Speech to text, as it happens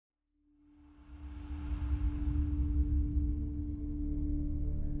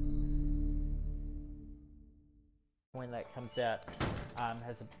when that comes out,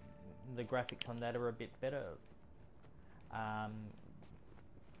 the graphics on that are a bit better. But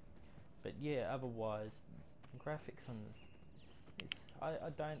yeah, otherwise, graphics on this, I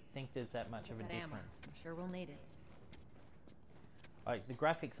don't think there's that much of a difference. Ammo. I'm sure we'll need it. Like the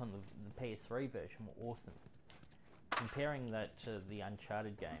graphics on the PS3 version were awesome. Comparing that to the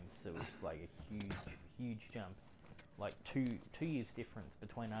Uncharted games, it was like a huge jump. Like two years difference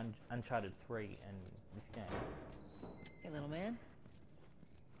between Uncharted 3 and this game. Hey, little man.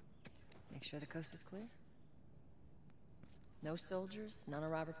 Make sure the coast is clear. No soldiers, none of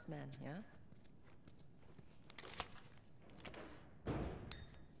Robert's men, yeah?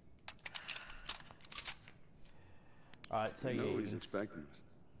 Alright, so you know he's expecting us.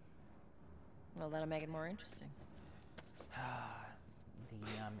 Well, that'll make it more interesting.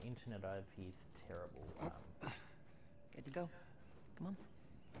 The internet over here is terrible. Good to go. Come on.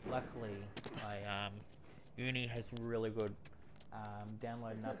 Luckily, my uni has really good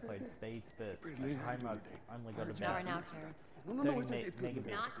download and upload speeds, but at home I've only got Not about right now, Terrence. 30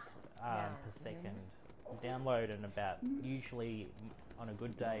 megabits per second download and about, usually on a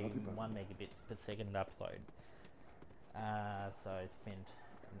good day, 1 megabits per second upload. So I spent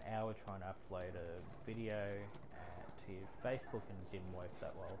an hour trying to upload a video to Facebook and it didn't work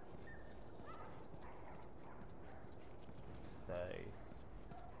that well. So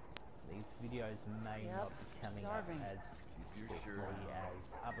these videos may not be coming up as quickly as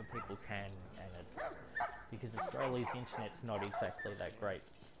other people can, and it's because Australia's internet's not exactly that great.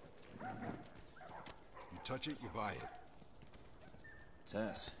 You touch it, you buy it.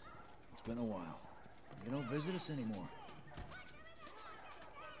 Tess, it's been a while. You don't visit us anymore.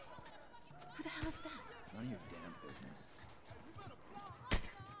 Who the hell is that? None of your damn business.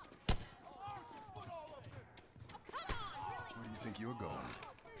 Where do you think you're going?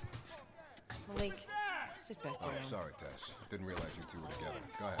 Malik, sit back Oh, down. sorry, Tess. Didn't realize you two were together.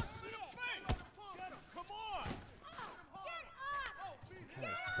 Go ahead. Okay,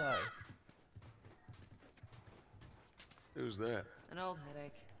 so Who's that? An old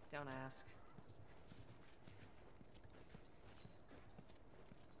headache. Don't ask.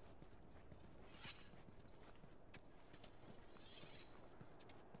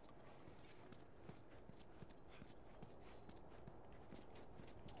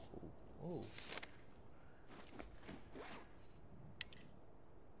 oh.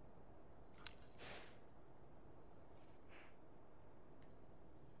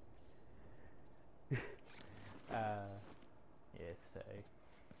 Yeah, so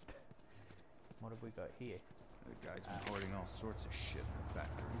what have we got here? The guy's been hoarding all sorts of shit in the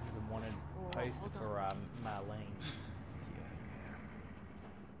factory. This is the wanted poster for Marlene. Yeah.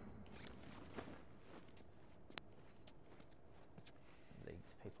 These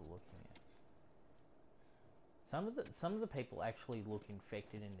people looking at. Some of the people actually look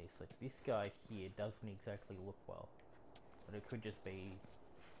infected in this. Like this guy here doesn't exactly look well, but it could just be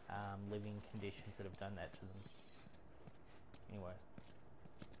living conditions that have done that to them. Anyway,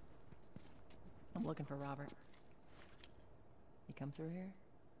 I'm looking for Robert. You come through here?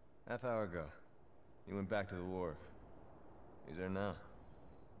 Half hour ago. He went back to the wharf. He's there now.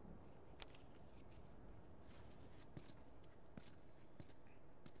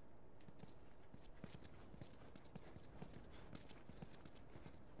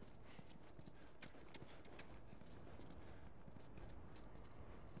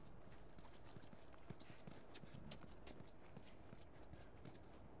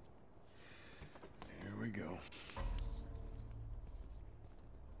 Here we go.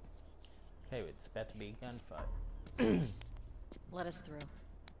 okay, it's about to be a gunfight. Let us through.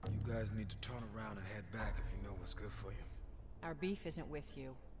 You guys need to turn around and head back if you know what's good for you. Our beef isn't with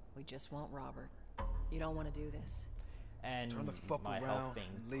you. We just want Robert. You don't want to do this. And Turn the fuck my around health being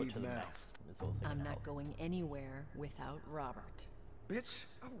and put leave to the now. max is also I'm gonna not help. going anywhere without Robert. Bitch,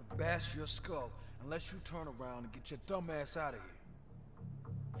 I will bash your skull unless you turn around and get your dumb ass out of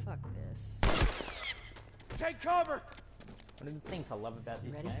here. Fuck this. Take cover! One of the things I love about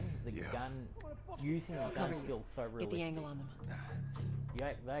this Ready? game is the gun, using the I'll cover gun you. feels so realistic. Get the angle on them.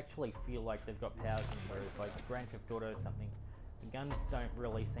 They actually feel like they've got powers in them, whereas like Grand Theft Auto or something, the guns don't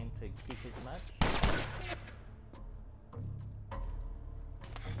really seem to kick as much.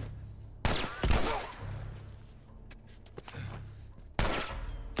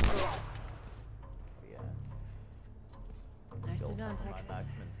 Yeah. Nicely Built done, up on Texas. my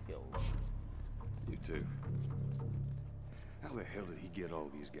marksman skills. You too. How the hell did he get all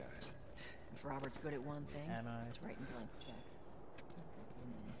these guys? If Robert's good at one thing, Ammo. it's writing blank checks.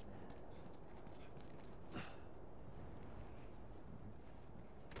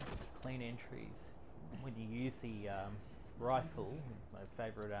 Clean entries. when you use the rifle, my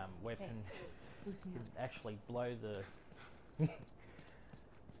favourite weapon, you can actually blow the...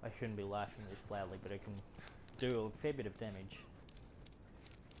 I shouldn't be laughing this loudly, but it can do a fair bit of damage.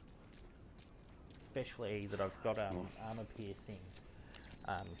 Especially that I've got armor piercing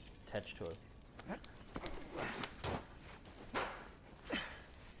attached to it.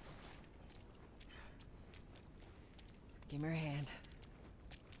 Give me your hand.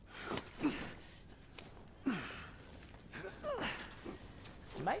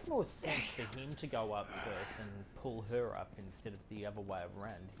 It made more sense for him to go up first and pull her up instead of the other way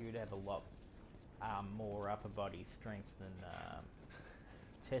around. He would have a lot more upper body strength than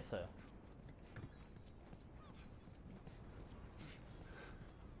Tessa.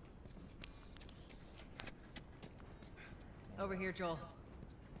 Over here, Joel.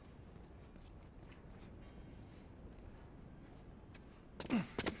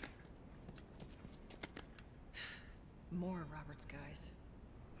 More of Robert's guys.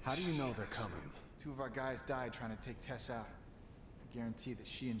 How do you know they're coming? Two of our guys died trying to take Tess out. I guarantee that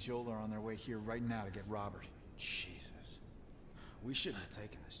she and Joel are on their way here right now to get Robert. Jesus. We shouldn't have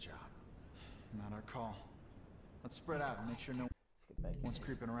taken this job. Not our call. Let's spread out and make sure no one's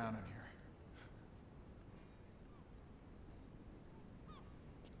creeping around in here.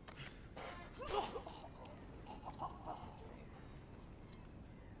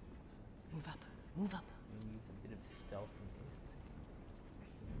 Move up. Move up. Use a bit of stealth in this.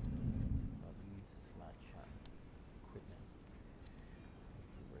 Not use as much equipment.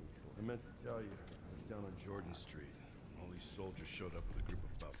 I meant to tell you, I was down on Jordan Street. All these soldiers showed up with a group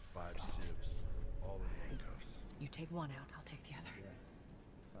of about 5 civs, all in handcuffs. You take one out, I'll take the other.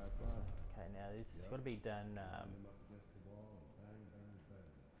 Okay, now this has got to be done.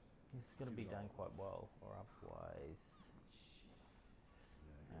 This has got to be done quite well, or otherwise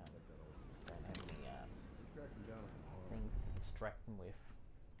don't have any things to distract them with.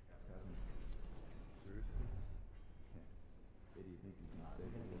 Seriously?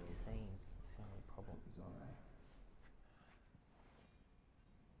 We're going to be seen. It's the only problem.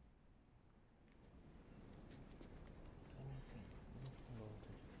 Anything to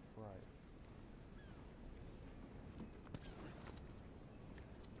just throw.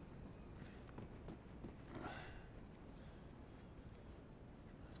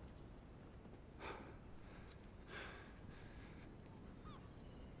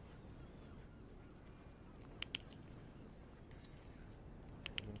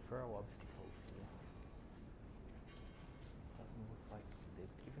 You can throw obstacles here. Doesn't look like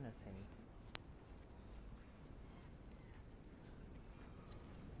they've given us any.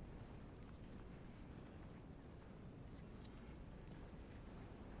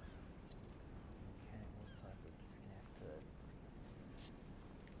 Okay, it looks like we're just gonna have to.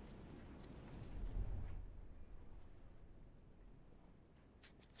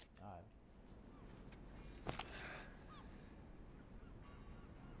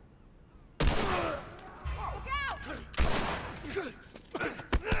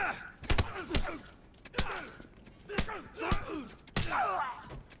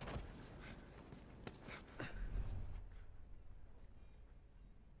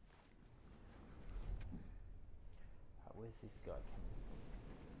 Where's this guy coming from?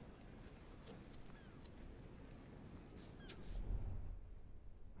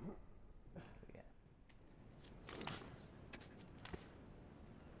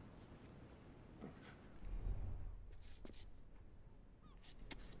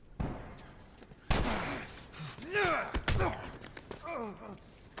 Yeah.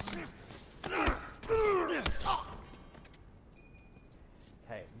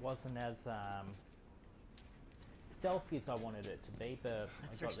 Okay, it wasn't as stealthy as I wanted it to be, but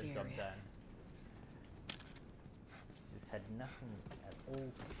I got the job done. Just had nothing at all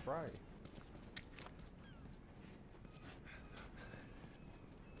to throw.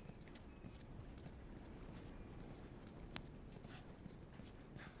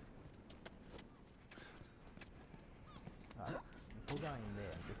 Right, before going in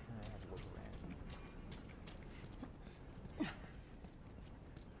there, I'm just going to have a look around.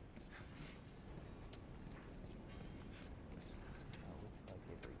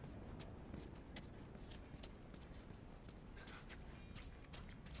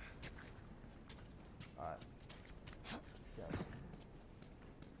 Alright. Let's go.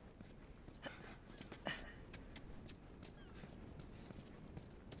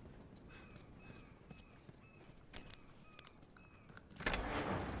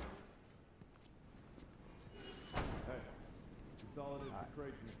 Hey, consolidated the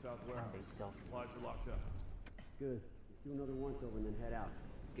crates in the south warehouse. Supplies are locked up. Good. Do another once over and then head out.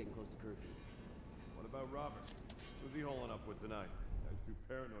 It's getting close to curfew. What about Robert? Who's he holing up with tonight? Guy's too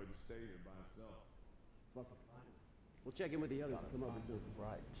paranoid to stay here by himself. Fucking fine. We'll check in with the others and come up with something.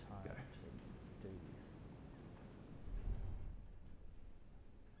 Right time to do this.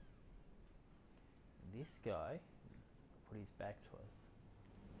 This guy put his back to us.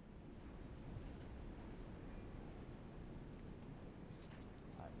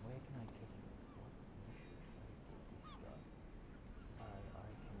 Right, where can I get him? What mission should I get this guy? So I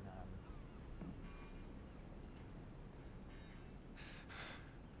can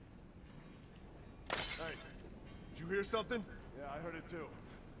Hey, did you hear something? Yeah, I heard it too.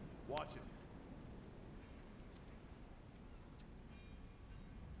 Watch it.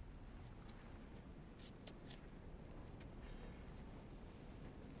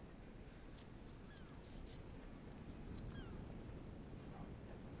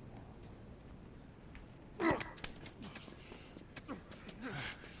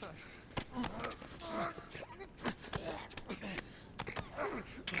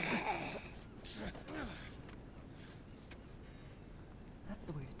 That's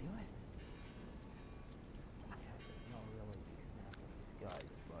the way to do it. not really fixing up with this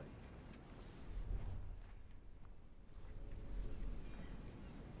guy's right.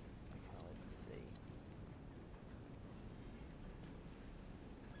 Okay, let's see.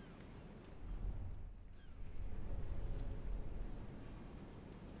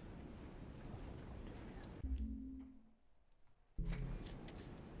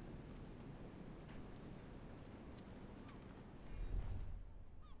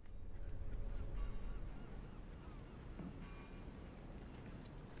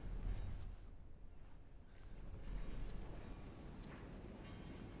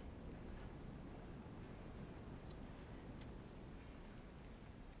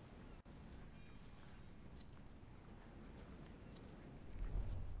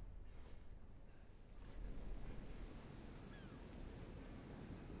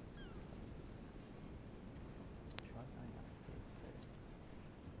 Try going upstairs first.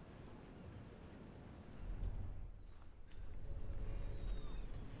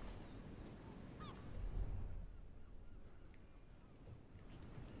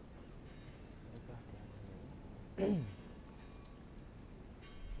 We'll go down there. And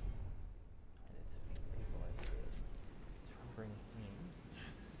there's a few people over there. Let's try and bring him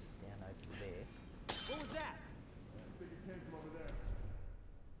down over there. What was that? I think it came from over there.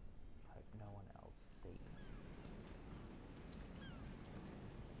 Hope no one else sees.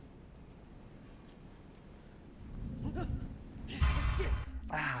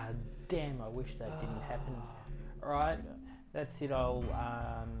 Ah, damn, I wish that didn't happen. Alright, that's it. I'll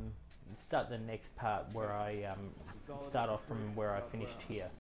start the next part where I start off from where I finished here.